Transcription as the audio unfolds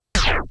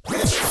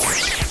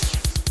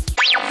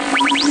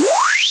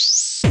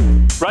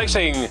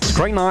racing.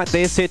 Green light,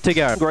 they're set to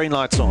go. Green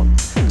light's on.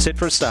 Set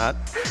for a start.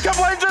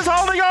 Koblenz is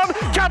holding on.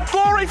 Cut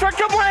glory for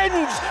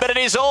Koblenz. But it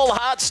is all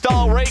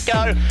heart-style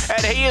Rico,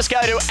 and he is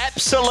going to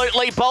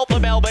absolutely bolt the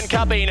Melbourne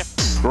Cup in.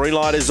 Green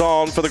light is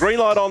on for the Green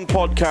Light On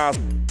podcast.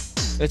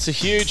 It's a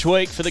huge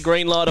week for the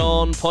Green Light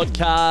On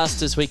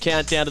podcast as we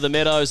count down to the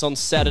Meadows on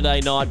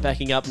Saturday night,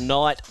 backing up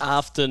night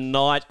after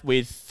night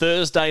with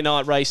Thursday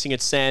night racing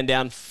at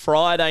Sandown,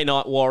 Friday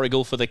night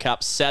Warragul for the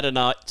Cup, Saturday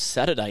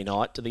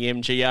night to the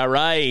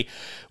MGRA.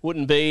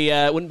 Wouldn't be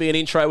an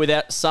intro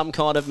without some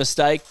kind of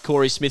mistake.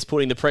 Corey Smith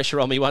putting the pressure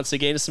on me once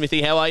again.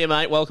 Smithy, how are you,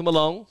 mate? Welcome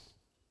along.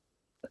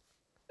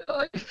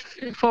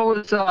 If I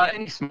was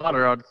any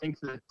smarter, I'd think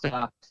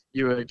that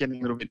you were getting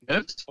a little bit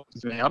nervous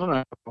talking to me. I don't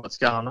know what's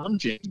going on,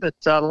 Jim, but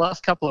the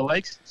last couple of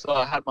weeks, so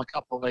I had my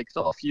couple of weeks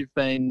off, you've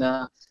been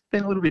a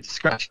little bit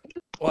scratchy.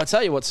 Well, I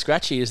tell you what's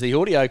scratchy is the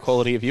audio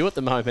quality of you at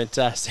the moment.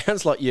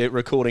 Sounds like you're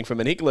recording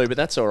from an igloo, but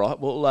that's all right.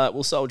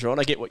 We'll soldier on.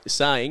 I get what you're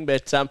saying,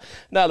 but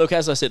no, look,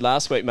 as I said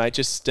last week, mate,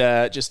 just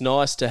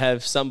nice to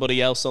have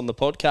somebody else on the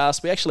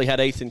podcast. We actually had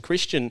Ethan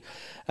Christian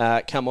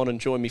come on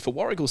and join me for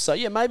Warragul. So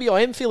yeah, maybe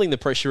I am feeling the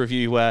pressure of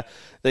you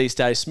these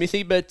days,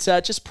 Smithy. But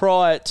just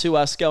prior to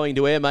us going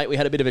to air, mate, we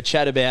had a bit of a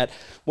chat about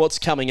what's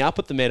coming up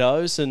at the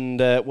Meadows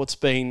and what's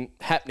been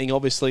happening,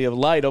 obviously, of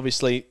late.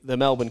 Obviously, the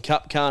Melbourne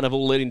Cup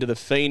Carnival led into the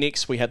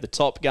Phoenix. We had the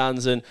Top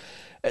Guns, and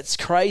it's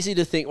crazy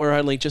to think we're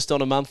only just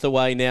on a month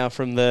away now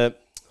from the,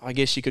 I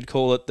guess you could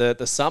call it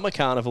the Summer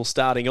Carnival,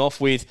 starting off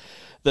with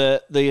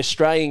the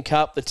Australian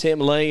Cup, the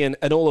Temlee,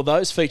 and all of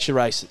those feature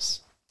races.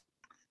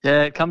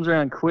 Yeah, it comes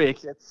around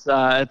quick. It's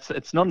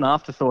not an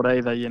afterthought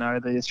either. You know,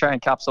 the Australian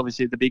Cup's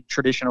obviously the big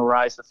traditional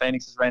race. The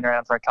Phoenix has been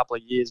around for a couple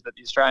of years, but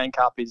the Australian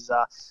Cup is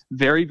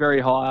very, very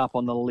high up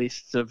on the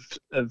list of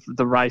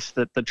the race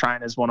that the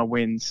trainers want to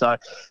win. So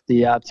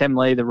the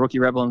Temlee, the Rookie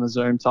Rebel and the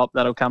Zoom Top,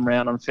 that'll come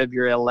around on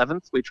February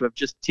 11th, which we've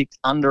just ticked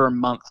under a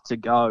month to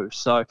go.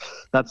 So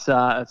that's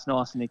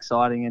nice and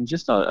exciting. And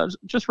just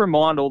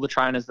remind all the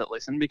trainers that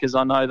listen, because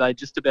I know they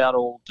just about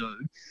all do,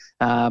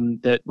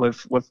 that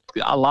we've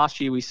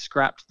last year we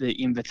scrapped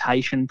the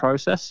invitation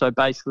process. So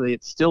basically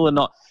it's still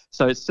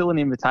an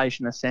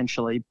invitation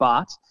essentially,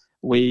 but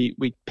we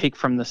pick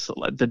from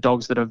the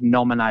dogs that have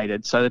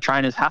nominated. So the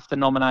trainers have to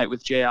nominate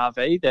with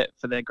GRV that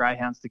for their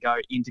greyhounds to go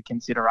into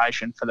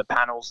consideration for the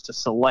panels to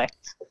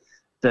select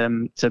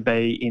them to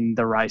be in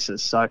the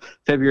races. So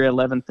February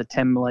 11th, the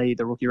Temlee,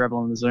 the Rookie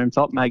Rebel and the Zoom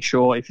Top. Make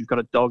sure if you've got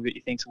a dog that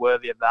you think's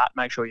worthy of that,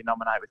 make sure you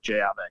nominate with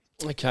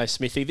GRV. Okay,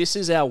 Smithy, this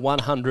is our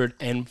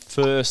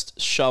 101st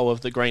show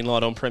of the Green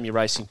Light On Premier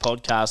Racing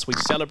podcast. We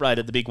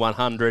celebrated the big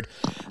 100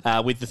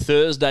 with the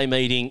Thursday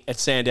meeting at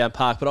Sandown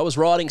Park, but I was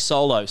riding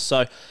solo,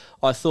 so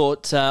I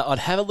thought I'd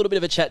have a little bit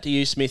of a chat to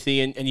you,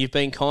 Smithy, and you've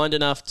been kind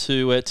enough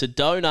to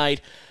donate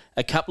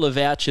a couple of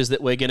vouchers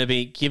that we're going to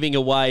be giving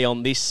away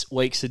on this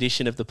week's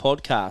edition of the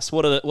podcast.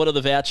 What are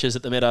the vouchers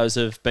that the Meadows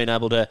have been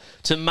able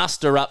to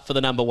muster up for the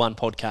number one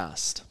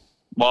podcast?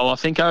 Well, I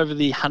think over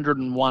the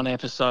 101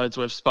 episodes,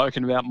 we've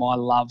spoken about my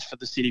love for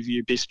the City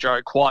View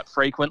Bistro quite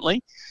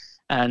frequently.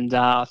 And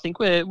I think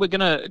we're going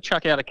to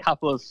chuck out a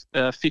couple of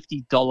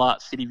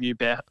 $50 City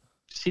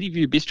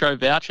View Bistro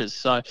vouchers.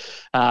 So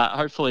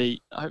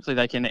hopefully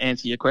they can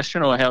answer your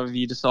question or however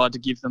you decide to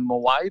give them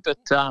away. But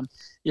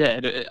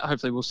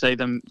hopefully we'll see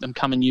them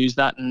come and use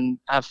that and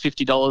have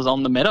 $50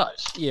 on the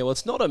Meadows. Yeah, well,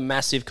 it's not a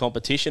massive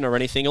competition or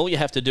anything. All you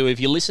have to do, if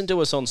you listen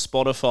to us on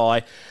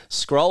Spotify,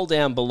 scroll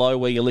down below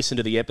where you listen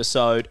to the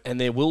episode, and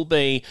there will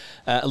be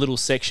a little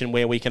section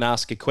where we can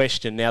ask a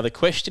question. Now, the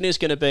question is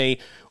going to be,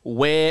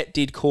 where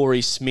did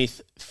Corey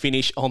Smith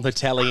finish on the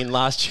tally in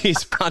last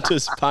year's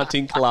Punters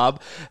Punting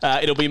Club?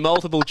 It'll be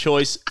multiple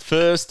choice,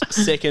 first,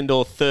 second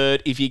or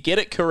third. If you get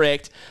it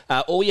correct,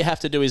 all you have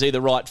to do is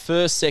either write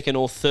first, second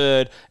or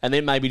third, and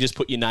then maybe just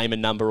put your name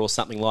and number or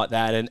something like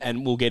that,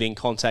 and we'll get in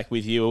contact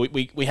with you.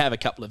 We have a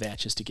couple of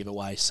vouchers to give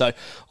away. So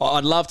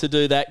I'd love to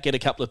do that, get a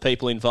couple of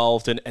people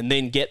involved, and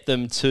then get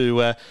them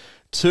to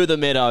the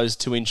Meadows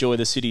to enjoy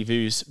the City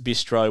Views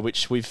Bistro,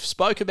 which we've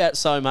spoke about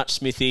so much,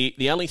 Smithy.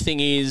 The only thing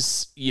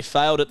is you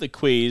failed at the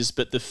quiz,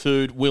 but the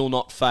food will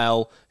not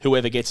fail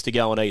whoever gets to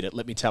go and eat it,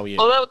 let me tell you.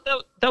 Well,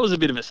 that was a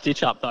bit of a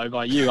stitch-up, though,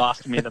 by you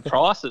asking me the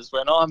prices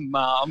when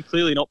I'm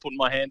clearly not putting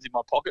my hands in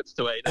my pockets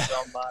to eat it.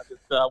 I'm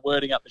just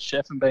wording up the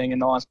chef and being a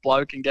nice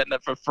bloke and getting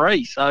it for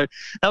free. So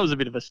that was a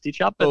bit of a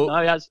stitch-up. But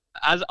no,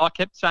 as I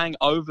kept saying,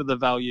 over the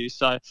value.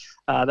 So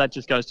that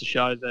just goes to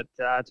show that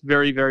it's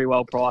very, very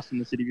well priced in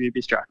the City View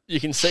Bistro.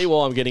 You can see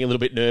why I'm getting a little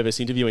bit nervous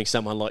interviewing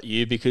someone like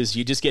you, because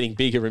you're just getting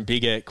bigger and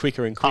bigger,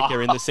 quicker and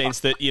quicker in the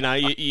sense that, you know,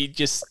 you're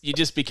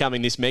just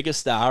becoming this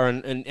megastar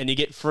and you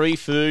get free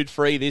food,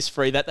 free this,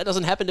 free that. That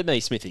doesn't happen to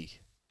me, Smithy.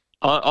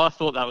 I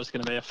thought that was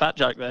going to be a fat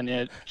joke then,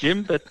 yeah,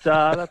 Jim, but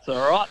that's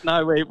all right.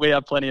 No, we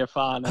have plenty of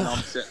fun and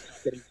I'm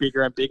getting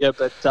bigger and bigger,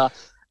 but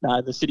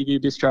no, the City View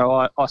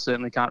Bistro, I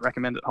certainly can't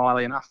recommend it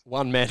highly enough.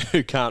 One man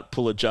who can't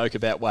pull a joke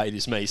about weight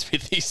is me,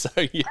 Smithy, so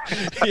you're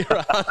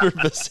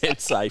 100%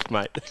 safe,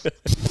 mate.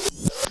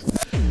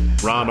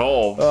 Run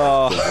of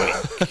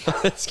the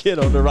week. Let's get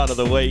on to run of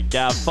the week.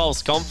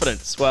 False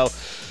confidence. Well,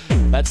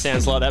 That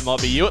sounds like that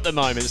might be you at the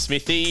moment,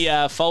 Smithy.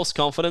 False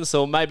confidence,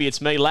 or maybe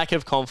it's me, lack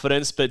of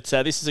confidence, but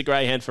this is a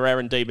greyhound for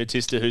Aaron Di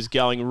Battista who's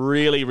going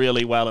really,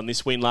 really well, and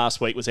this win last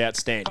week was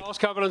outstanding. False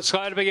confidence,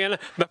 slow to begin.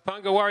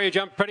 Mapunga Warrior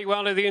jumped pretty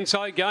well to the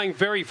inside, going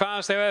very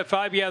fast there.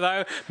 Fabia,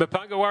 though.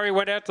 Mapunga Warrior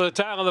went out to the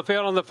tail of the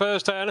field on the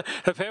first turn.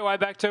 A fair way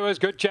back to us,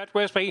 good Chat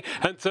Westby,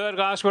 and third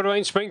last would have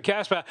been Spring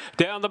Casper.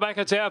 Down the back,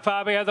 it's our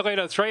Fabia, the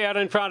leader. 3 out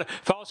in front.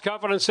 False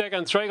confidence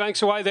second. 3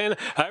 lengths away then.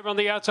 Over on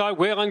the outside,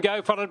 Wheel and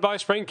Go, followed by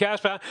Spring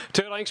Casper.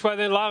 2 lengths away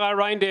then, Lala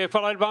Reindeer,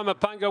 followed by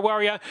Mapunga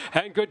Warrior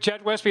and good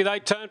Chat Westby. They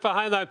turn for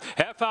home though.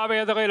 Our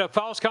Fabia, the leader.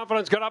 False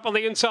confidence got up on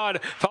the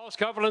inside. False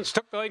confidence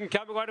took the lead and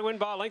came away to win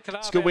by a length and a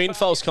half. It's a good win,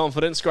 False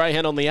confidence.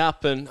 Greyhound on the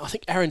up, and I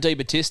think Aaron Di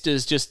Battista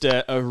is just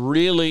a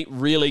really,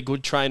 really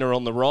good trainer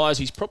on the rise.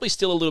 He's probably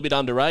still a little bit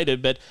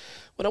underrated, but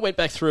when I went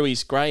back through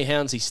his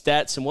greyhounds, his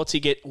stats, and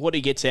what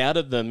he gets out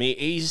of them,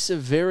 he's a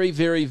very,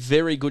 very,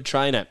 very good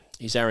trainer.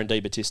 He's Aaron Di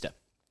Battista.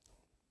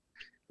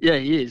 Yeah,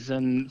 he is.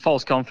 And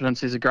False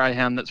Confidence is a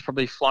greyhound that's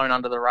probably flown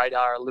under the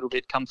radar a little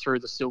bit, come through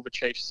the Silver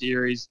Chief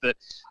series that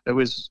it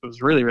was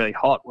really, really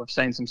hot. We've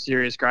seen some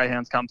serious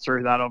greyhounds come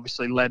through that,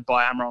 obviously led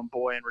by Amaron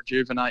Boy and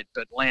Rejuvenate,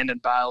 but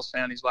Landon Bales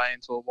found his way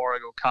into a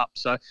Warragul Cup.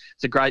 So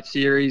it's a great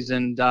series,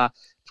 and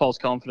False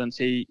Confidence,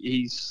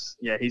 he's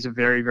a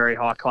very, very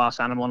high-class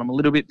animal, and I'm a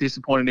little bit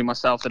disappointed in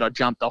myself that I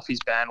jumped off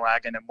his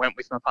bandwagon and went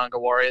with Mapunga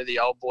Warrior, the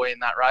old boy in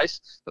that race,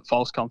 but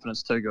False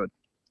Confidence too good.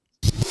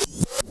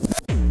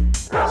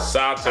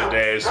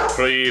 Saturday's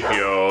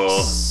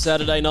preview.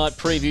 Saturday night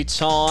preview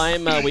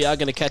time. We are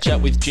going to catch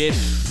up with Jeff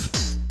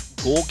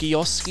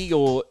Gorgioski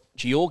or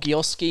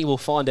Georgioski. We'll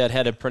find out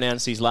how to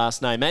pronounce his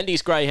last name and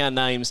his greyhound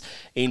names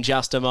in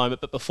just a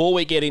moment. But before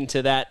we get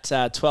into that,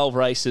 12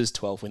 races,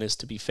 12 winners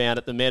to be found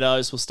at the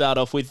Meadows. We'll start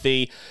off with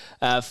the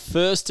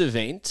first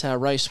event,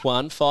 race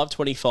 1,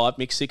 5:25,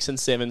 mixed 6 and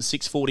 7,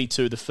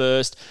 6:42 the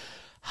first.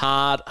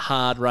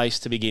 Hard race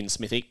to begin,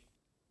 Smithy.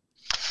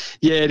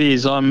 Yeah, it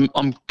is. I'm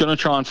going to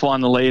try and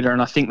find the leader,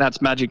 and I think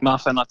that's Magic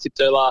Muffin. I tipped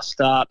her last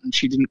start, and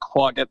she didn't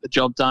quite get the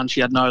job done. She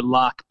had no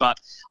luck, but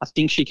I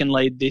think she can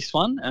lead this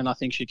one, and I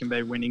think she can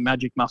be winning.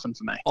 Magic Muffin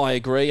for me. I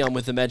agree. I'm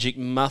with the Magic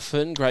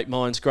Muffin. Great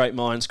minds, great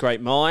minds, great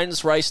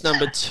minds. Race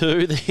number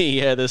 2,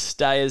 the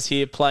stayers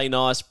here play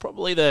nice.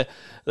 Probably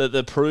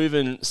the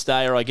proven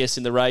stayer, I guess,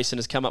 in the race, and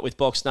has come up with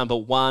box number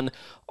 1.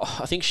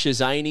 I think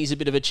Shazani's a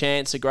bit of a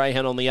chance, a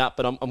greyhound on the up,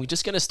 but I'm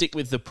just going to stick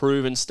with the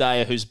proven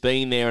stayer who's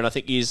been there and I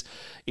think is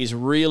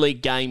really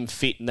game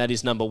fit, and that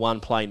is number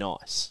 1, Play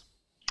Nice.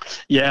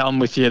 Yeah, I'm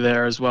with you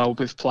there as well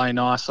with Play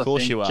Nice. Of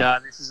course you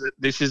are.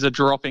 This is a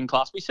drop-in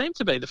class. We seem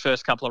to be the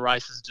first couple of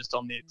races just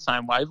on the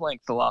same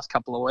wavelength the last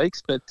couple of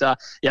weeks. But,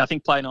 I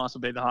think Play Nice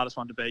will be the hardest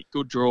one to beat.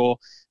 Good draw,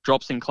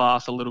 drops in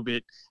class a little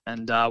bit,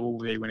 and we'll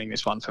be winning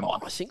this one for mine.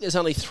 I think there's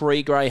only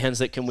 3 greyhounds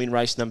that can win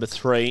race number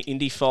 3.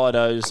 Indy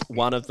Fido's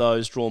one of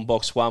those. Drawn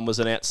box 1 was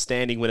an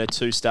outstanding winner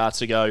 2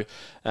 starts ago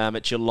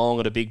at Geelong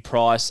at a big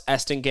price.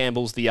 Aston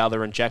Gamble's the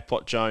other, and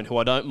Jackpot Joan, who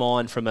I don't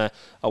mind from a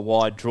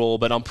wide draw,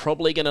 but I'm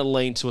probably going to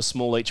lean to a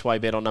small each way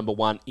bet on number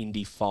 1,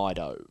 Indy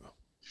Fido.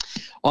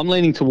 I'm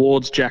leaning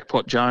towards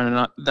Jackpot Joan,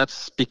 and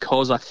that's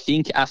because I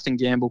think Aston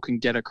Gamble can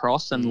get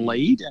across and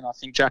lead, and I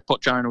think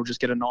Jackpot Joan will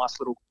just get a nice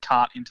little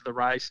cart into the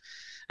race,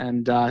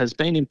 and has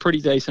been in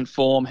pretty decent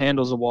form,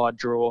 handles a wide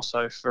draw.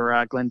 So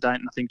for Glenn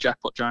Dayton, I think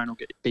Jackpot Joan will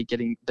be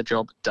getting the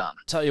job done.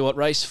 Tell you what,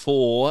 race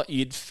 4,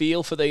 you'd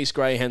feel for these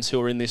greyhounds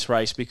who are in this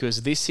race,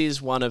 because this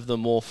is one of the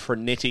more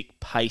frenetic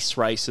pace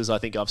races I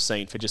think I've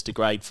seen for just a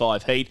grade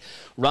 5 heat.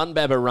 Run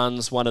Baba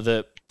Run's one of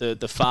the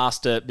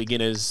faster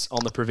beginners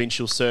on the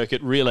provincial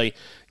circuit. Really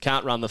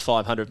can't run the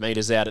 500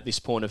 metres out at this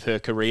point of her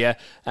career.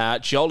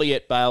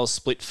 Joliet Bales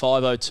split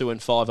 5:02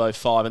 and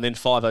 5:05, and then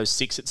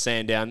 5:06 at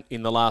Sandown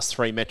in the last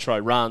 3 Metro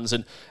runs.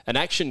 And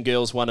Action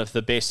Girl's one of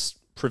the best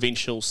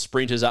provincial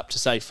sprinters up to,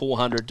 say,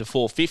 400 to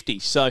 450.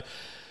 So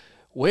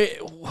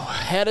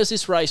how does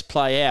this race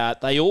play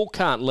out? They all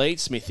can't lead,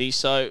 Smithy,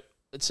 so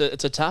it's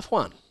a tough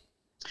one.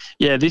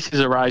 Yeah, this is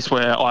a race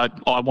where I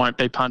won't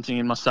be punting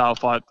in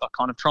myself. I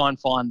kind of try and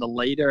find the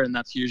leader, and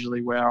that's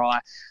usually where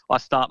I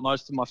start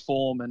most of my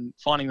form, and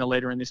finding the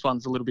leader in this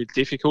one's a little bit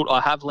difficult.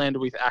 I have landed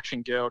with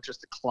Action Girl,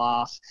 just a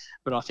class,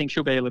 but I think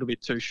she'll be a little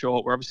bit too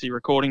short. We're obviously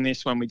recording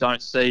this when we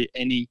don't see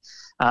any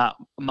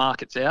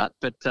markets out,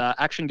 but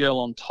Action Girl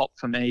on top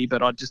for me,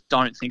 but I just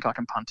don't think I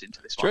can punt into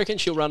this one. Do you reckon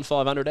she'll run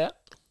 500 out?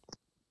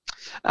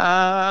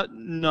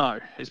 No,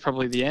 is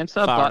probably the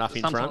answer. But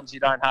sometimes you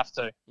don't have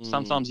to.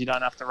 Sometimes you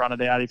don't have to run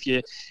it out. If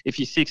you're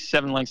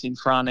 6-7 lengths in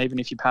front, even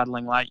if you're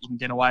paddling late, you can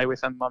get away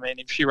with them. I mean,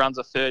 if she runs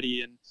a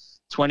 30 and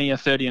 20 or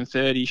 30 and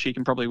 30, she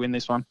can probably win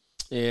this one.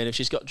 Yeah, and if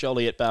she's got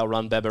Joliet Bale,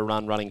 Run Baba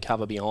Run running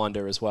cover behind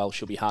her as well,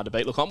 she'll be hard to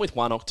beat. Look, I'm with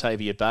 1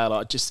 Octavia Bale.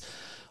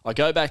 I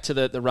go back to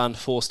the run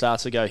 4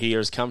 starts ago here,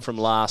 has come from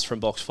last from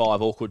box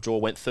 5, awkward draw,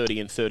 went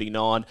 30 and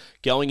 39.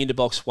 Going into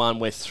box 1,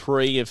 where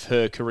 3 of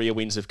her career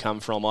wins have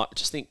come from, I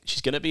just think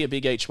she's going to be a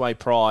big each-way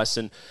price.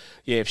 And,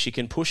 yeah, if she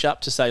can push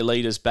up to, say,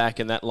 leaders back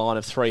and that line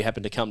of 3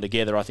 happen to come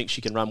together, I think she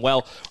can run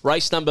well.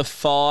 Race number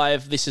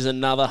 5, this is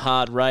another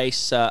hard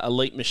race.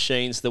 Elite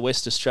Machines, the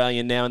West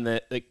Australian, now in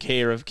the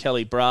care of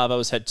Kelly Bravo,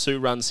 has had 2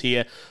 runs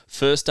here.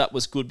 First up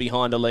was good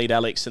behind Elite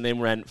Alex, and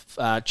then ran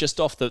just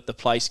off the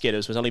place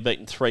getters, was only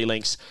beaten 3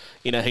 lengths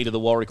in a heat of the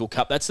Warragul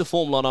Cup. That's the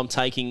form line I'm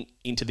taking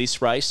into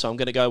this race, so I'm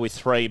going to go with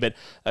 3, but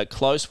a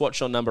close watch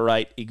on number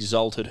 8,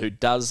 Exalted, who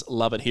does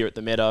love it here at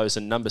the Meadows,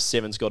 and number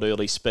 7's got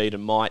early speed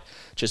and might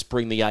just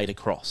bring the 8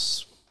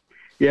 across.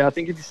 Yeah, I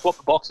think if you swap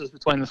the boxes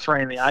between the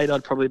 3 and the 8,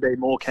 I'd probably be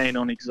more keen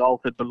on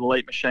Exalted, but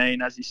Elite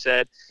Machine, as you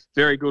said,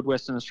 very good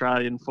Western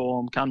Australian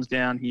form, comes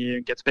down here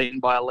and gets beaten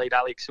by Elite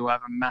Alex, who I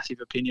have a massive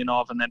opinion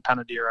of, and then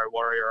Panadero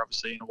Warrior,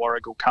 obviously, in a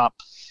Warragul Cup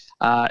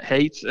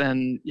heat.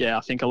 And, yeah,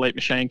 I think Elite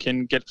Machine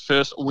can get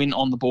first win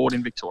on the board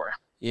in Victoria.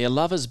 Yeah,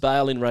 Lovers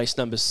Bale in race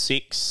number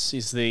 6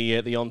 is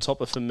the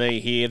on-topper for me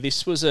here.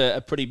 This was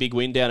a pretty big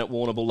win down at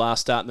Warrnambool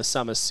last start in the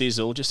summer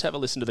sizzle. Just have a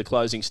listen to the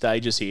closing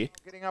stages here.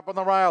 Getting up on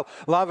the rail,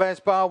 Lovers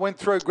Bale went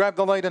through, grabbed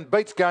the lead and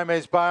beats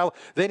Gomez Bale.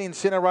 Then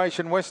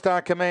Incineration, West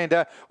Star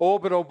Commander,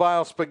 Orbital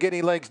Bale,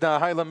 Spaghetti Legs,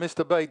 Nahalem,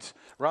 Mr. Beats.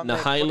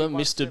 Nahalem,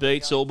 Mr.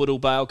 Beats, Orbital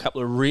Bale, a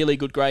couple of really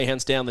good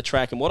greyhounds down the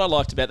track. And what I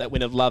liked about that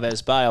win of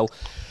Lovers Bale,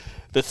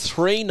 the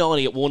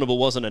 390 at Warrnambool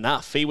wasn't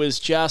enough. He was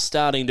just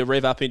starting to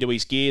rev up into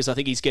his gears. I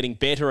think he's getting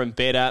better and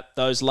better.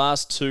 Those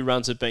last 2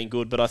 runs have been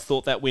good, but I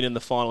thought that win in the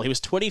final, he was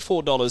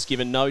 $24,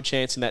 given no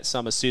chance in that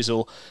summer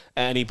sizzle,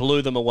 and he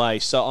blew them away.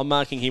 So I'm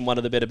marking him one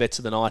of the better bets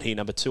of the night here,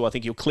 number 2. I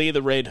think he'll clear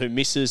the red, who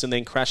misses and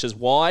then crashes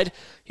wide.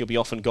 He'll be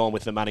off and gone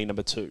with the money,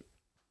 number 2.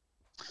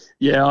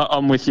 Yeah,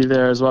 I'm with you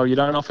there as well. You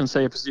don't often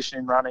see a position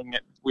in running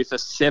with a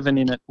 7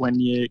 in it when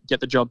you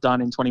get the job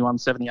done in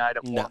 21.78 at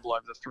Warrnambool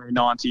over the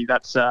 390.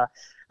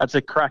 That's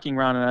a cracking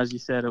run, and as you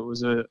said, it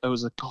was a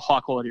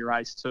high quality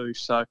race too.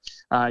 So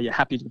you're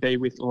happy to be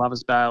with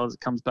Lovers Bale as it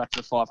comes back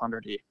to the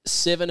 500 here.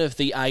 7 of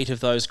the 8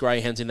 of those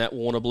greyhounds in that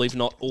Warrnambool, if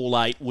not all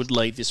 8, would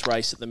lead this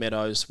race at the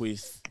Meadows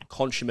with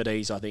consummate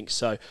ease, I think.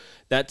 So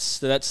that's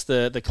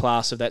the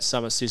class of that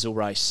summer sizzle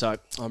race. So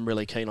I'm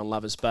really keen on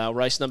Lovers Bale.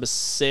 Race number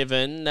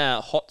 7,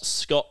 Hot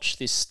Scotch,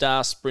 this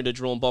star sprinter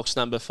drawn box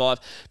number 5.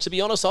 To be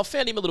honest, I've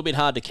found him a little bit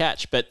hard to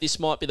catch, but this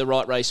might be the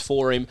right race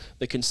for him.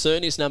 The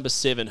concern is number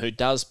 7, who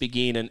does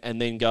begin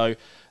and then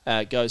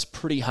goes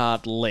pretty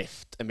hard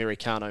left,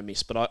 Americano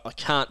Miss. But I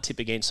can't tip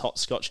against Hot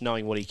Scotch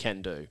knowing what he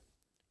can do.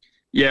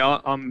 Yeah,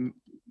 I'm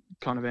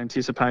kind of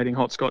anticipating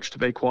Hot Scotch to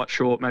be quite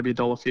short, maybe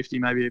 $1.50,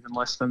 maybe even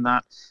less than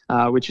that,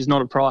 which is not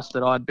a price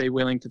that I'd be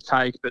willing to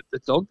take. But the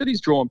dog that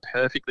he's drawn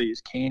perfectly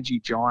is Kanji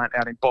Giant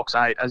out in box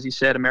 8. As you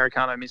said,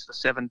 Americano Miss the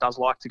 7 does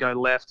like to go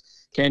left.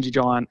 Kanji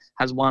Giant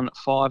has won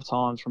 5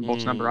 times from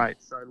box number 8,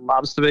 so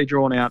loves to be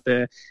drawn out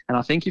there. And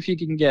I think if you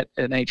can get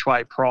an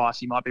each-way price,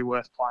 he might be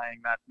worth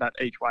playing that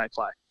each-way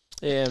play.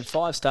 Yeah, and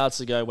 5 starts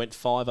ago went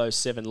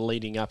 5.07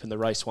 leading up in the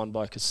race won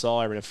by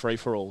Kasaya in a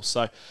free-for-all.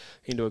 So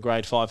into a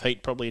grade 5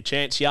 heat, probably a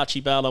chance.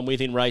 Yachi Bale I'm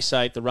with in race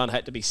 8. The run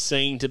had to be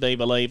seen to be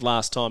believed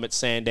last time at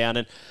Sandown.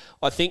 And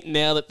I think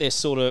now that they're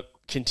sort of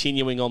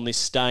continuing on this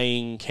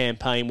staying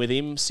campaign with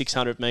him,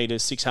 600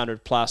 metres,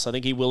 600 plus, I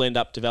think he will end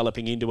up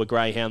developing into a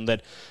greyhound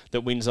that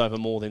wins over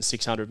more than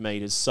 600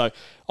 metres. So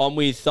I'm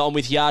with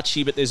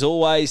Yachi, but there's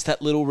always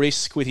that little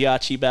risk with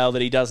Yachi Bale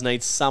that he does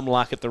need some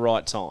luck at the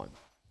right time.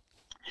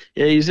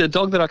 Yeah, he's a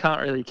dog that I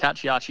can't really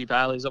catch, Yachi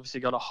Bale. He's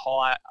obviously got a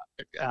high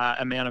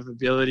amount of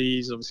ability.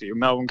 He's obviously a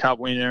Melbourne Cup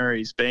winner.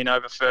 He's been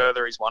over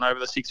further. He's won over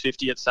the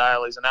 650 at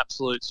Sale. He's an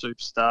absolute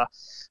superstar.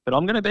 But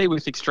I'm going to be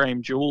with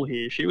Extreme Jewel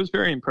here. She was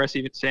very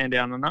impressive at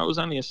Sandown. I know it was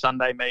only a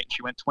Sunday meet.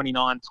 She went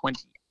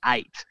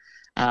 29.28.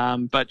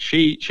 But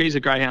she's a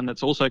greyhound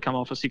that's also come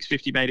off a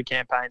 650-metre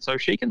campaign. So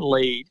if she can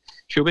lead,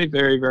 she'll be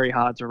very, very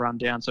hard to run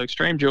down. So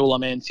Extreme Jewel,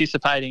 I'm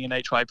anticipating an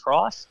each-way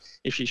price.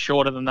 If she's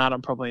shorter than that,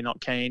 I'm probably not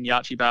keen.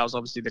 Yachi Bale's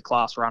obviously the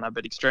class runner,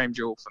 but Extreme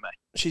Jewel for me.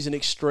 She's an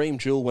Extreme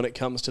Jewel when it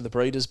comes to the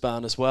Breeders'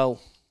 Barn as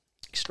well.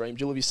 Extreme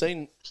Jewel, have you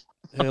seen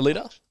her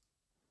litter?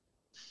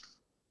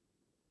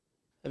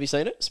 Have you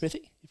seen it,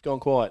 Smithy? You've gone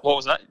quiet. What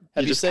was that?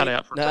 Have you seen? Cut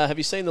out for a second. Have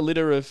you seen the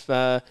litter of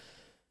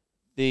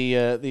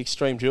the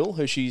Extreme Jewel,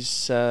 who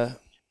she's part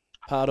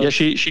of?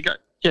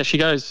 Yeah, she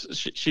goes.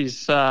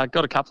 She's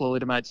got a couple of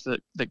litter mates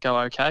that go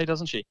okay,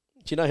 doesn't she?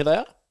 Do you know who they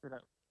are?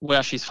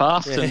 Well, she's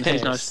fast and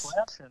he's no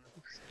slouch.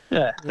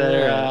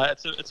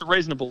 It's a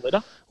reasonable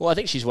litter. Well, I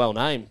think she's well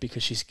named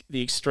because she's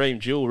the Extreme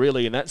Jewel,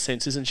 really, in that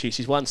sense, isn't she?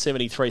 She's won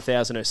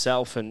 73,000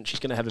 herself, and she's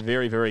going to have a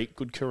very, very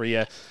good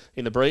career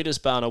in the Breeders'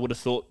 Barn, I would have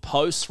thought,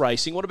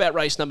 post-racing. What about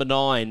race number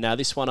 9? Now,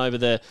 this one over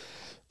the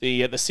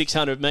The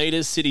 600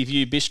 metres City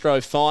View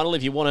Bistro final.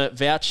 If you want a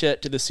voucher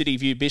to the City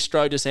View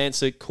Bistro, just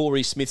answer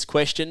Corey Smith's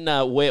question.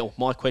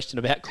 My question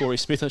about Corey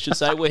Smith, I should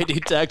say. Where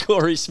did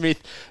Corey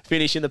Smith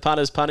finish in the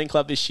Punters Punting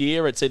Club this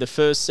year? It's either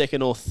first,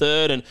 second or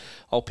third, and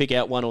I'll pick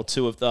out one or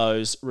two of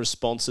those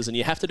responses. And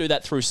you have to do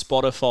that through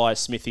Spotify,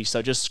 Smithy.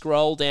 So just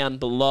scroll down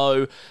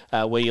below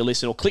where you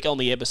listen, or click on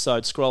the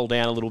episode, scroll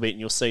down a little bit, and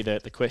you'll see the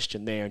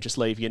question there. And just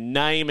leave your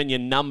name and your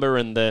number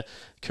and the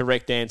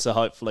correct answer,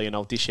 hopefully, and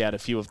I'll dish out a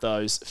few of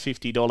those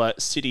 $50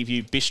 City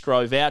View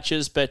Bistro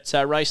vouchers. But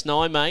race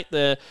 9, mate,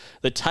 the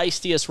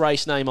tastiest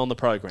race name on the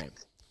program.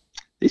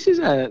 This is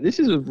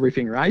a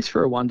ripping race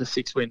for a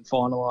 1-6 win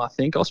final, I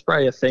think.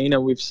 Osprey Athena,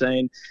 we've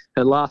seen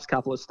her last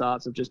couple of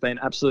starts have just been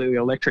absolutely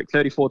electric,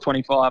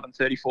 34.25 and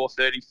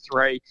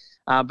 34.33.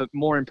 But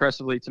more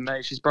impressively to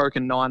me, she's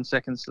broken 9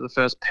 seconds to the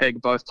first peg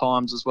both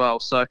times as well.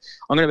 So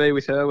I'm going to be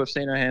with her. We've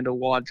seen her handle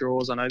wide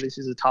draws. I know this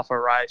is a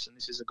tougher race and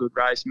this is a good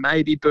race.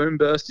 Maybe Boom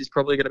Burst is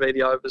probably going to be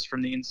the overs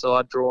from the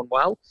inside, drawn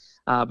well.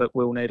 But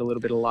we'll need a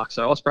little bit of luck.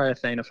 So Osprey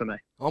Athena for me.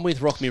 I'm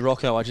with Rock Me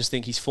Rocco. I just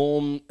think his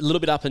form, a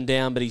little bit up and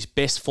down, but his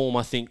best form,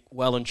 I think,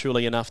 well and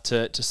truly enough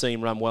to see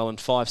him run well. And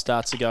 5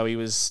 starts ago, he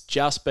was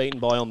just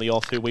beaten by On The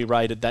Off, who we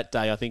rated that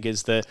day, I think,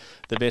 as the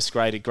best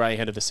graded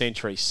greyhound of the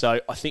century. So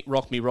I think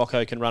Rock Me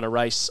Rocco can run a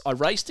race. I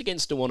raced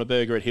against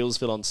Dewannaburger at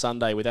Hillsville on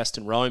Sunday with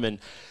Aston Roman.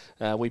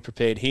 We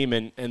prepared him,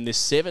 and this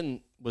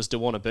 7 was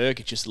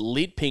Dewannaburger, just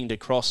lid pinged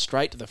across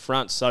straight to the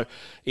front. So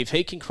if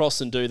he can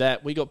cross and do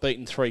that, we got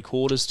beaten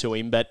 3/4 to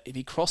him. But if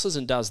he crosses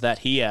and does that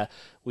here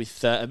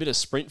with a bit of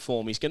sprint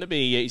form, he's going to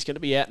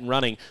be out and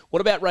running. What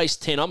about race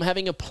 10? I'm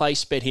having a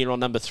place bet here on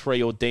number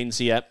 3,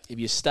 Ordenzia. If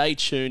you stay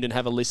tuned and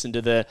have a listen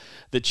to the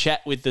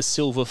chat with the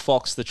Silver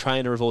Fox, the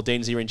trainer of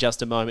Ordenzia, in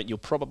just a moment, you'll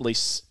probably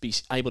be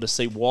able to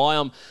see why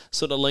I'm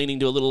sort of leaning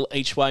to a little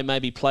each way,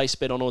 maybe place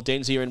bet on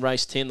Ordenzia in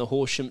race 10, the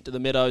Horsham to the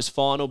Meadows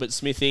final. But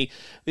Smithy,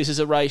 this is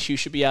a race you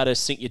should be able to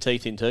sink your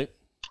teeth into.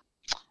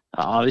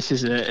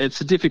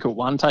 It's a difficult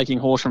one, taking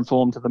Horsham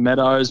form to the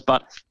Meadows,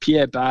 but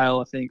Pierre Bale,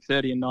 I think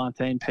 30 and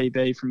 19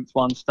 PB from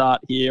one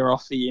start here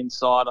off the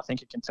inside. I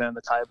think it can turn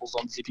the tables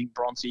on Zipping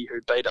Bronte, who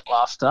beat it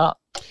last start.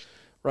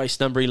 Race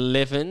number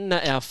 11,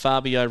 our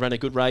Fabio ran a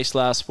good race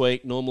last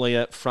week, normally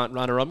a front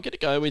runner. I'm going to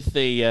go with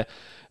the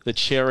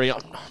Cherry.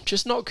 I'm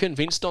just not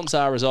convinced on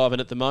Zara's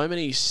Ivan at the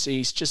moment.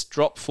 He's just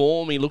dropped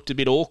form. He looked a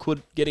bit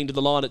awkward getting to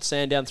the line at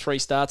Sandown 3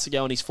 starts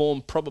ago, and his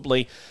form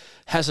probably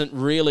hasn't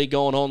really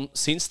gone on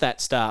since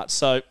that start.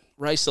 So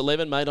race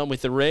 11, mate, I'm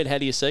with the red. How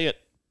do you see it?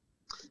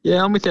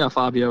 Yeah, I'm with our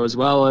Fabio as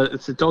well.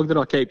 It's a dog that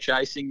I keep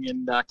chasing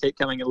and keep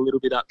coming a little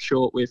bit up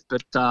short with,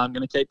 but I'm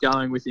going to keep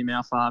going with him,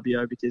 our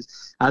Fabio, because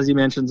as you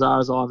mentioned,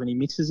 Zara's Ivan, he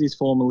mixes his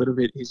form a little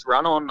bit. His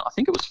run on, I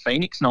think it was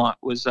Phoenix Night,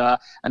 was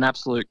an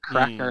absolute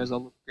cracker. As I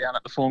look down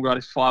at the form guide,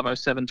 is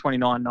 5:07,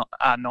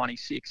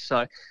 29.96.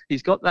 So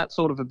he's got that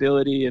sort of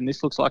ability, and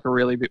this looks like a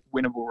really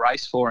winnable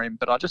race for him,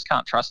 but I just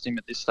can't trust him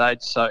at this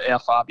stage. So our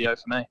Fabio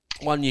for me.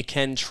 One you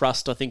can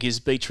trust, I think,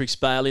 is Beatrix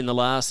Bale in the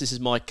last. This is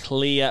my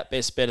clear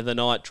best bet of the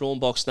night. Drawn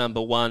box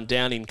number 1,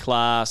 down in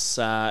class,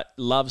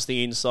 loves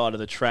the inside of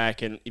the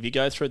track. And if you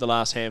go through the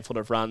last handful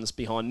of runs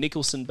behind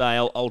Nicholson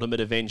Bale, Ultimate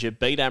Avenger,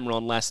 beat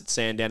Amron Lass at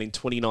Sandown in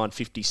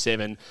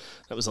 29.57.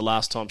 That was the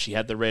last time she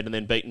had the red, and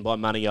then beaten by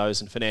Money O's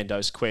and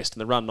Fernando's Quest.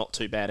 And the run not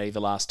too bad either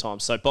last time.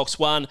 So box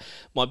 1,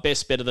 my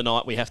best bet of the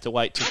night. We have to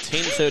wait till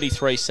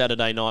 10:33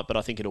 Saturday night, but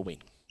I think it'll win.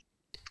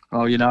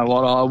 Oh, you know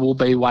what? I will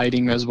be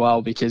waiting as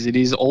well, because it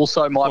is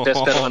also my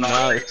best bet of the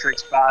night,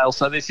 Beatrix Bale.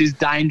 So this is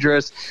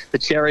dangerous. The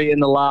Cherry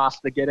in the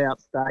last, the get-out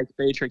stake,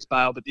 Beatrix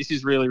Bale. But this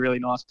is really, really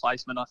nice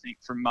placement, I think,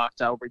 from Mark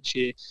Dalbridge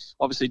here.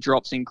 Obviously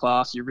drops in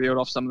class. You reeled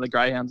off some of the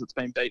greyhounds that's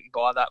been beaten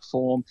by that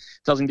form.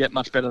 Doesn't get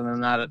much better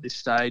than that at this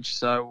stage.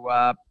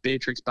 So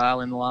Beatrix Bale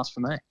in the last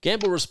for me.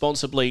 Gamble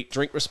responsibly,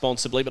 drink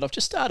responsibly. But I've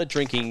just started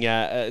drinking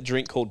a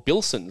drink called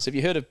Bilson's. Have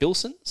you heard of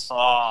Bilson's?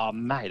 Oh,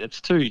 mate,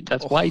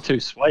 that's way too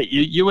sweet.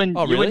 You and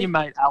your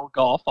mate Al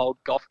Goff, old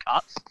Goff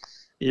Cuts,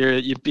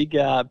 you're big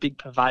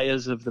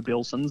purveyors of the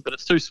Bilsons, but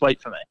it's too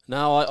sweet for me.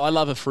 No, I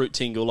love a fruit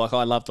tingle. Like,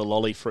 I love the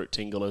lolly fruit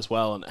tingle as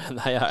well, and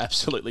they are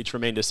absolutely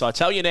tremendous. So I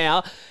tell you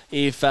now,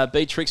 if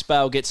Beatrix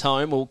Bale gets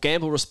home, we'll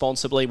gamble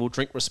responsibly, we'll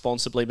drink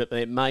responsibly, but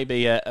there may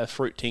be a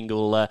fruit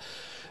tingle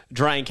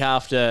drink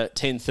after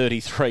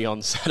 10:33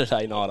 on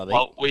Saturday night, I think.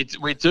 Well,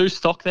 we do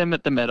stock them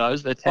at the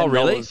Meadows. They're $10. Oh,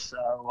 really?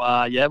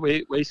 So yeah,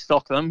 we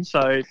stock them.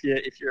 So if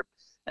you're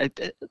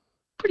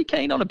pretty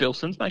keen on a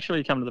Bilsons, make sure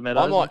you come to the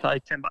Meadows. I'll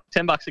pay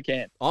 $10 a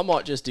can. I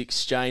might just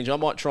exchange. I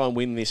might try and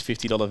win this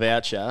 $50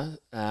 voucher,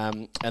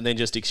 and then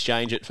just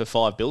exchange it for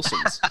 5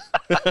 Bilsons.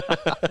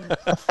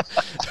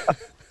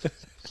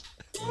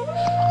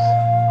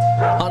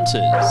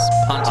 Punters.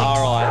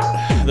 All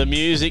right. The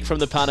music from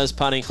the Punters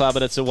Punting Club,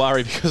 and it's a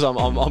worry because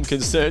I'm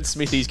concerned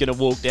Smithy's going to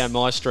walk down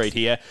my street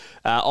here.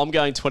 I'm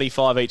going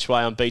 25 each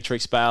way on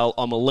Beatrix Bale.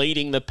 I'm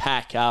leading the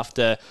pack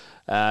after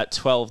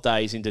 12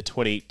 days into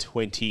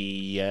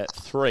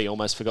 2023.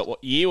 Almost forgot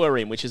what year we're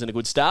in, which isn't a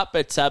good start.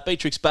 But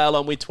Beatrix Bale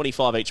on with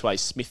 25 each way.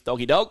 Smith,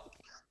 doggy dog.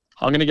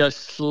 I'm going to go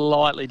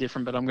slightly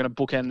different, but I'm going to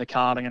bookend the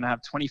card. I'm going to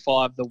have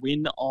 25 the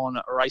win on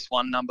race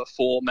 1, number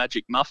 4,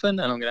 Magic Muffin,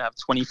 and I'm going to have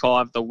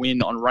 25 the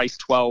win on race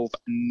 12,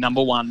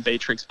 number 1,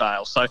 Beatrix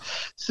Vale. So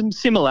some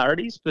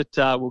similarities, but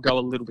we'll go a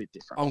little bit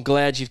different. I'm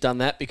glad you've done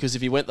that, because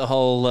if you went the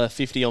whole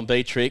 50 on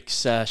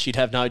Beatrix, she'd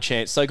have no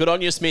chance. So good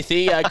on you,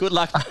 Smithy. Good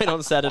luck, mate,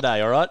 on Saturday,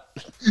 all right?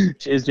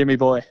 Cheers, Jimmy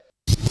boy.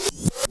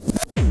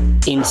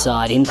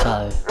 Inside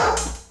info.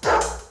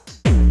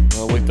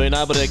 Well, we've been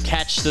able to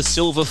catch the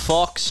Silver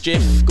Fox,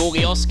 Jeff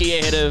Gorgioski,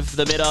 ahead of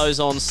the Meadows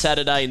on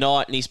Saturday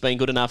night, and he's been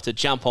good enough to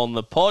jump on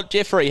the pod.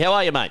 Jeffrey, how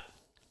are you, mate?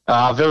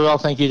 Very well,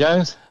 thank you,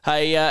 Jones.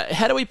 Hey,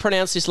 how do we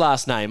pronounce this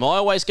last name? I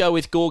always go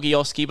with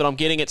Gorgioski, but I'm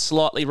getting it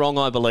slightly wrong,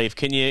 I believe.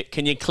 Can you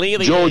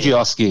clearly...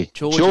 Gorgioski.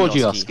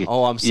 Gorgioski.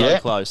 Oh, I'm so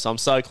close. I'm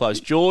so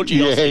close.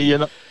 Gorgioski. Yeah, you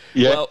know.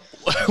 Yeah. Well,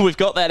 we've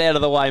got that out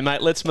of the way,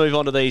 mate. Let's move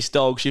on to these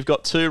dogs. You've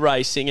got 2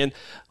 racing, and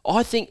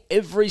I think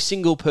every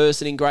single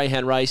person in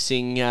greyhound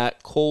racing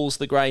calls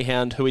the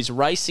greyhound who is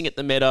racing at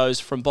the Meadows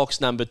from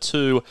box number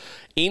 2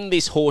 in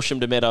this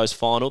Horsham to Meadows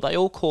final. They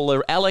all call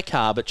her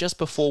Alicar, but just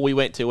before we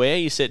went to air,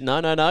 you said,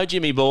 no,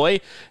 Jimmy boy,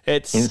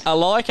 it's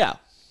Alicar.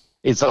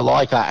 It's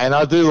Alicar, and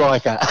I do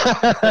like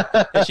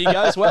her. And she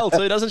goes well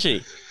too, doesn't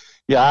she?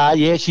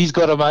 Yeah, she's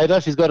got a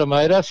motor.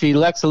 She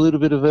lacks a little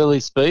bit of early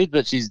speed,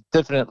 but she's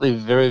definitely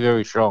very,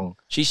 very strong.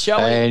 She's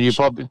showing... And you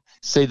probably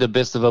see the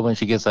best of her when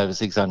she gets over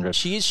 600.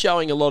 She is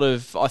showing a lot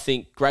of, I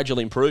think, gradual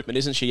improvement,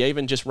 isn't she?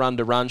 Even just run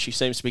to run, she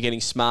seems to be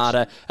getting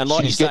smarter. And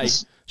like you say,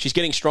 she's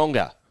getting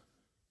stronger.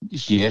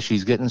 Yeah,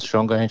 she's getting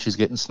stronger and she's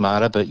getting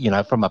smarter. But,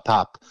 from a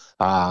pup,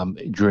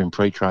 during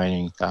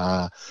pre-training,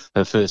 her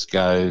first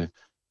go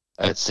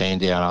at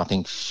Sandown, I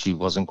think she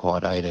wasn't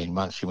quite 18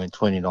 months. She went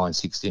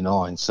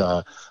 29.69.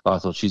 So I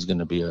thought she's going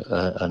to be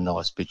a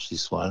nice bitch,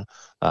 this one.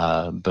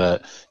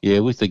 But, yeah,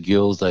 with the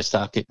girls, they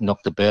start getting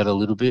knocked about a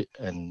little bit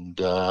and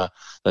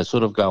they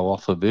sort of go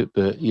off a bit.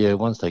 But, yeah,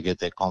 once they get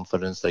their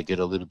confidence, they get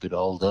a little bit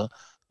older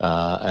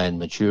and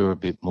mature a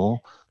bit more.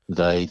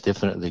 They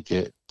definitely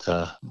get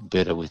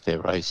better with their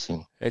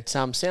racing. It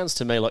sounds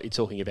to me like you're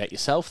talking about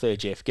yourself there,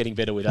 Jeff, getting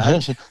better with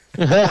age.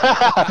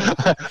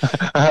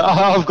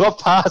 I've got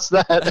past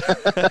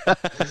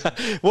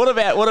that. What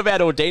about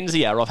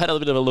Audenzia? I've had a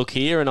bit of a look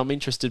here, and I'm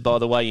interested by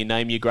the way you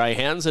name your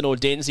greyhounds. And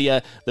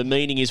Audenzia, the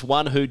meaning is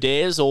one who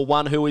dares or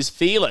one who is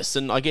fearless.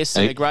 And I guess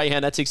in a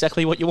greyhound, that's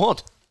exactly what you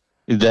want.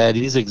 That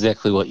is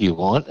exactly what you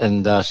want,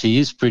 and she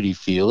is pretty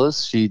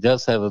fearless. She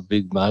does have a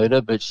big motor,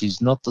 but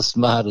she's not the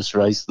smartest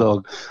race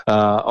dog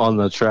on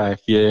the track.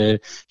 Yeah,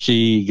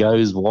 she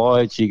goes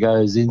wide, she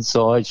goes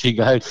inside,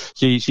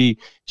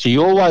 she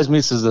always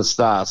misses the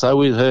start. So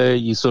with her,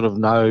 you sort of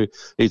know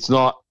it's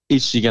not,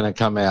 is she going to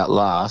come out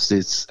last?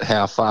 It's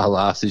how far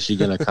last is she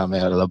going to come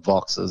out of the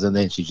boxes, and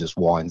then she just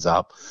winds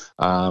up.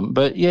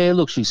 But yeah,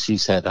 look,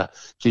 she's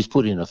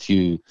put in a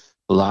few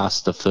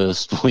last to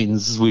first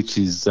wins, which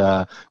is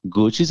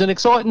good. She's an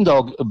exciting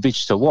dog, a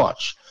bitch to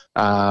watch,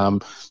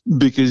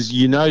 because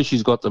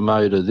she's got the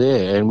motor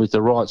there, and with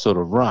the right sort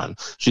of run,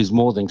 she's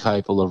more than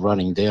capable of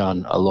running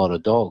down a lot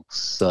of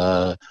dogs.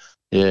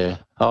 Yeah,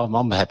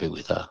 I'm happy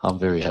with her. I'm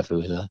very happy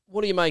with her.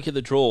 What do you make of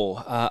the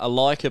draw?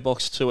 Alica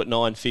box 2 at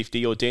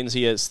 $9.50,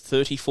 Audenzia is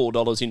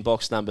 $34 in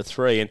box number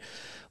 3, and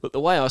look, the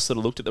way I sort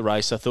of looked at the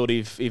race, I thought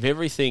if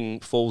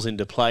everything falls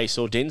into place,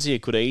 Audenzia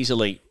could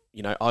easily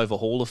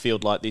overhaul a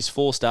field like this.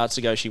 4 starts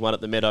ago, she won at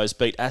the Meadows,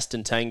 beat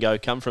Aston Tango,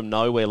 come from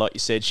nowhere, like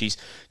you said. She's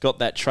got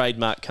that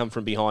trademark come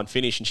from behind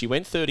finish, and she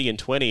went 30 and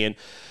 20. And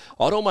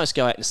I'd almost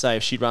go out and say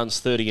if she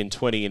runs 30 and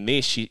 20 in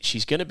this,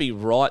 she's going to be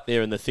right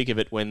there in the thick of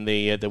it when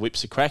the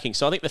whips are cracking.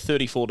 So I think the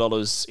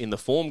 $34 in the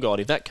form guide,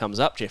 if that comes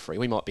up, Jeffrey,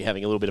 we might be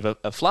having a little bit of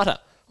a flutter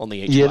on the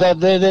each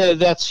way.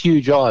 That's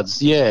huge odds.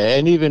 Yeah,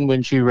 and even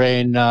when she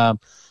ran...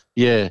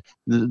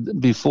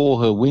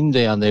 before her win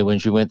down there, when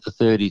she went to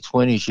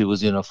 30-20, she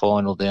was in a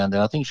final down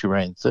there. I think she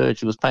ran third.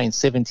 She was paying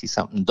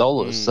 $70-something.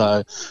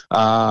 So,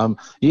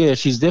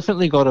 she's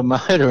definitely got a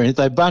motor. And if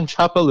they bunch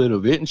up a little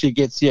bit and she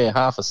gets,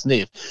 half a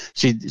sniff,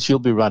 she'll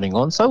be running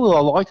on. So, I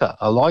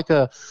like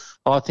her.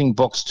 I think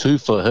box 2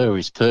 for her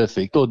is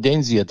perfect.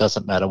 Audenzia,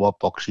 doesn't matter what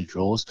box she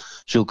draws,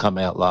 she'll come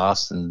out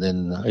last, and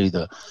then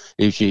either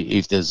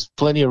if there's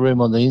plenty of room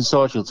on the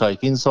inside, she'll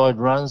take inside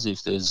runs.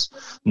 If there's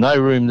no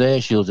room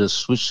there, she'll just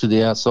switch to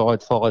the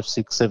outside 5,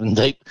 6, 7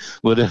 deep,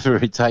 whatever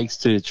it takes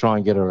to try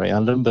and get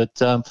around them. But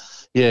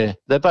they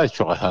both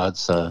try hard.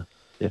 So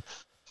yeah,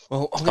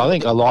 well, I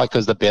think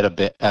Alica's the better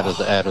bet out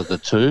of the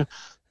 2.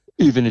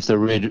 Even if the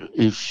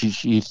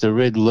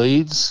red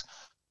leads.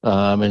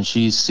 And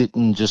she's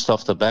sitting just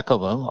off the back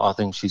of them, I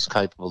think she's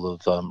capable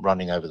of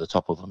running over the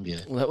top of them, yeah.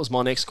 Well, that was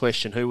my next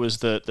question. Who was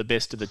the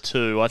best of the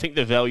 2? I think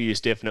the value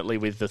is definitely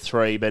with the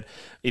 3, but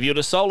if you were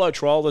to solo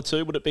trial the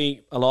 2, would it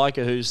be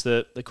Alica who's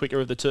the quicker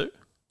of the 2?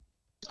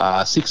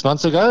 6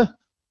 months ago?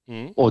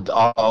 Or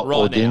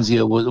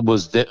Audenzia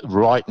was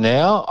right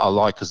now,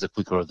 Alica's the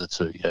quicker of the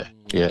 2, yeah.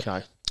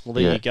 Okay. Well,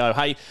 there you go.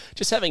 Hey,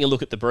 just having a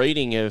look at the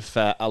breeding of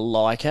a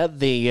Leica.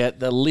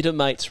 The Litter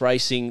Mates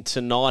racing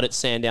tonight at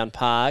Sandown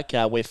Park.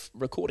 We're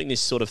recording this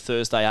sort of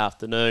Thursday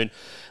afternoon.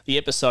 The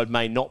episode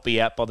may not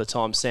be out by the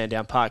time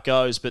Sandown Park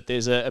goes, but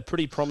there's a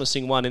pretty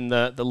promising one in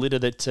the litter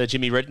that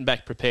Jimmy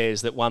Redenbach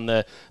prepares that won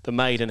the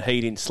maiden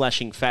heat in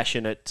slashing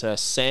fashion at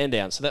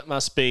Sandown. So that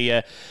must be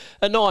a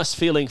nice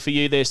feeling for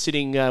you there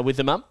sitting with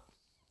the mum.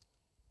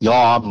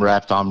 Yeah, I'm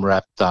wrapped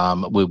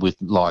with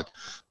like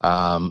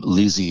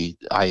Lizzie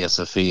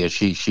Ayasafia.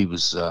 She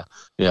was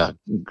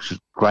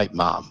great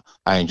mum,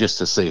 and just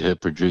to see her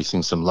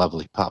producing some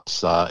lovely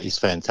pups is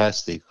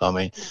fantastic. I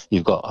mean,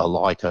 you've got a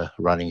Leica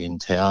running in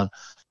town,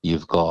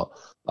 you've got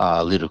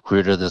a little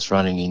critter that's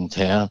running in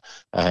town,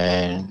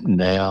 and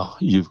now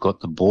you've got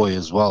the boy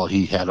as well.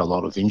 He had a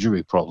lot of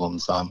injury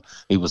problems.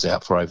 He was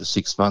out for over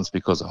 6 months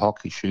because of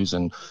hockey shoes,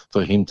 and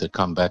for him to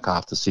come back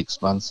after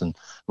 6 months and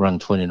run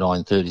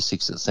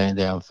 29.36 at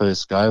Sandown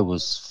first go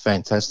was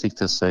fantastic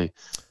to see,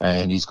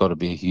 and he's got to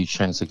be a huge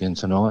chance again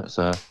tonight.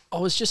 So I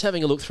was just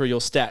having a look through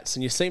your stats,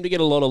 and you seem to get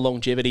a lot of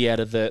longevity out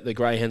of the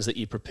greyhounds that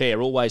you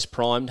prepare. Always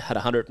Primed had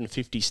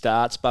 150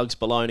 starts, Bugs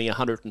Baloney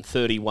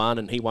 131,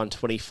 and he won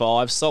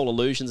 25. Soul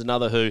Illusion's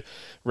another who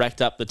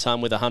racked up the ton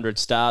with 100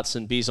 starts,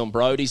 and Biz on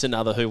Brody's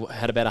another who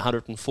had about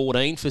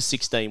 114 for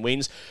 16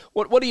 wins.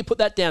 What do you put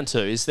that down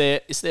to? Is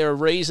there a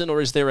reason,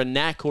 or is there a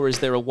knack, or is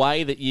there a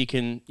way that you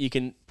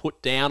can put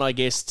down, I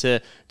guess,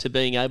 to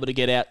being able to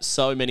get out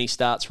so many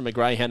starts from a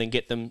greyhound and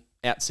get them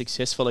out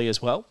successfully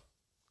as well?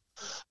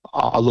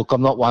 Look,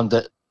 I'm not one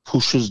that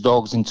pushes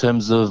dogs in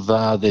terms of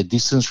their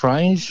distance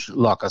range.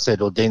 Like I said,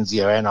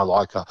 Audenzio and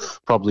Leica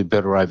probably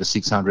better over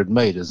 600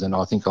 metres, and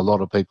I think a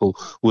lot of people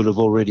would have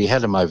already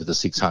had them over the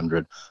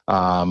 600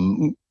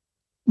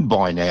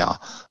 by now.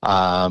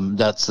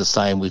 That's the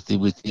same with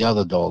the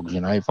other dogs.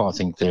 You know, if I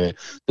think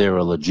they're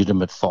a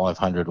legitimate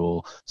 500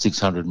 or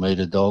 600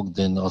 metre dog,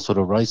 then I'll sort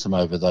of race them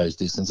over those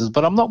distances.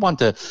 But I'm not one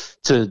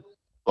to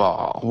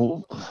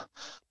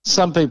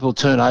some people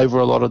turn over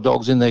a lot of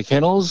dogs in their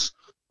kennels.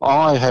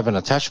 I have an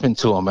attachment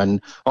to them,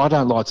 and I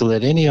don't like to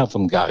let any of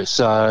them go.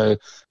 So,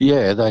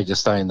 yeah, they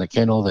just stay in the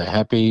kennel. They're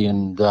happy,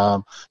 and,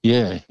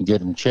 get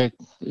them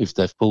checked. If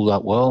they've pulled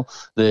up well,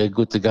 they're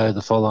good to go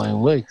the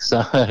following week.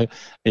 So,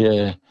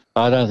 yeah,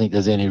 I don't think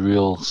there's any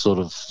real sort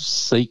of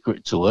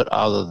secret to it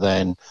other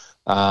than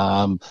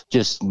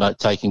just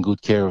taking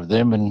good care of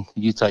them, and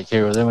you take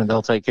care of them and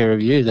they'll take care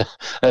of you.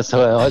 That's the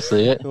way I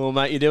see it. Well,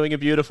 mate, you're doing a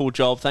beautiful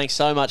job. Thanks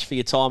so much for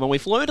your time. And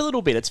we've learned a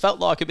little bit. It's felt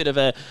like a bit of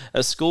a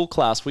school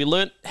class. We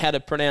learnt how to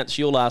pronounce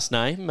your last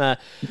name,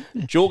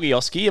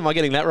 Gorgioski. Am I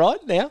getting that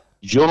right now?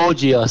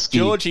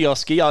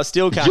 Gorgioski. I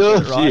still can't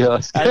get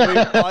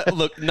it right.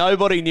 Look,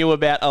 nobody knew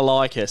about a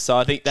Leica, so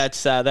I think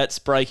that's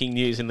breaking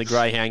news in the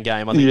greyhound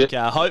game. I think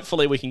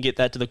hopefully we can get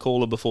that to the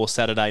caller before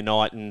Saturday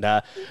night, and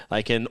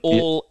they can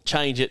all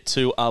change it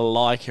to a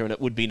Leica, and it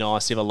would be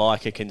nice if a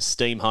Leica can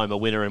steam home a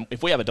winner. And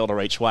if we have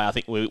 $1 each way, I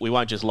think we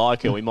won't just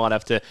like her, we might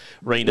have to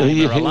rename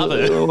her. I love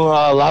her. Oh,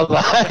 I love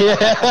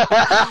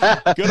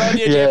her. Good on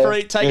you,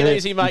 Jeffrey. Take it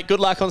easy, mate. Good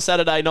luck on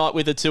Saturday night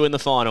with the two in the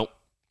final.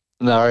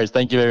 No worries.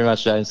 Thank you very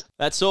much, James.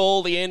 That's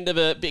all. The end of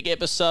a big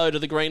episode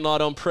of the Green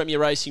Light on Premier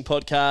Racing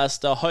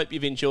podcast. I hope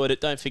you've enjoyed it.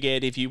 Don't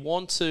forget, if you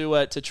want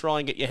to try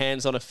and get your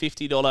hands on a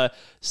 $50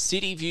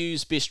 City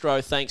Views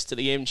Bistro thanks to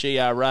the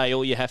MGRA,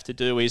 all you have to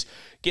do is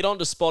get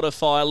onto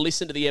Spotify,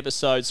 listen to the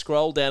episode,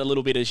 scroll down a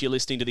little bit as you're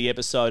listening to the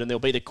episode, and there'll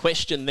be the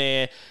question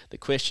there. The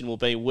question will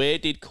be, where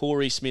did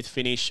Corey Smith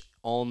finish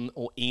on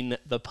or in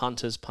the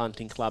Punters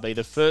Punting Club?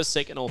 Either first,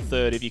 second or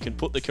third. If you can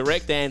put the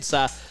correct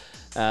answer...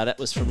 that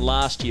was from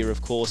last year,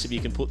 of course. If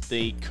you can put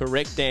the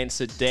correct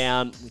answer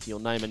down with your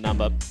name and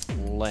number,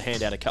 we'll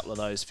hand out a couple of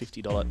those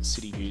 $50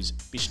 City Views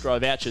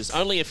Bistro vouchers.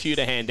 Only a few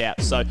to hand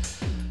out, so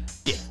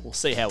yeah, we'll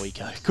see how we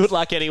go. Good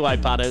luck anyway,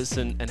 punters,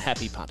 and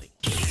happy punting.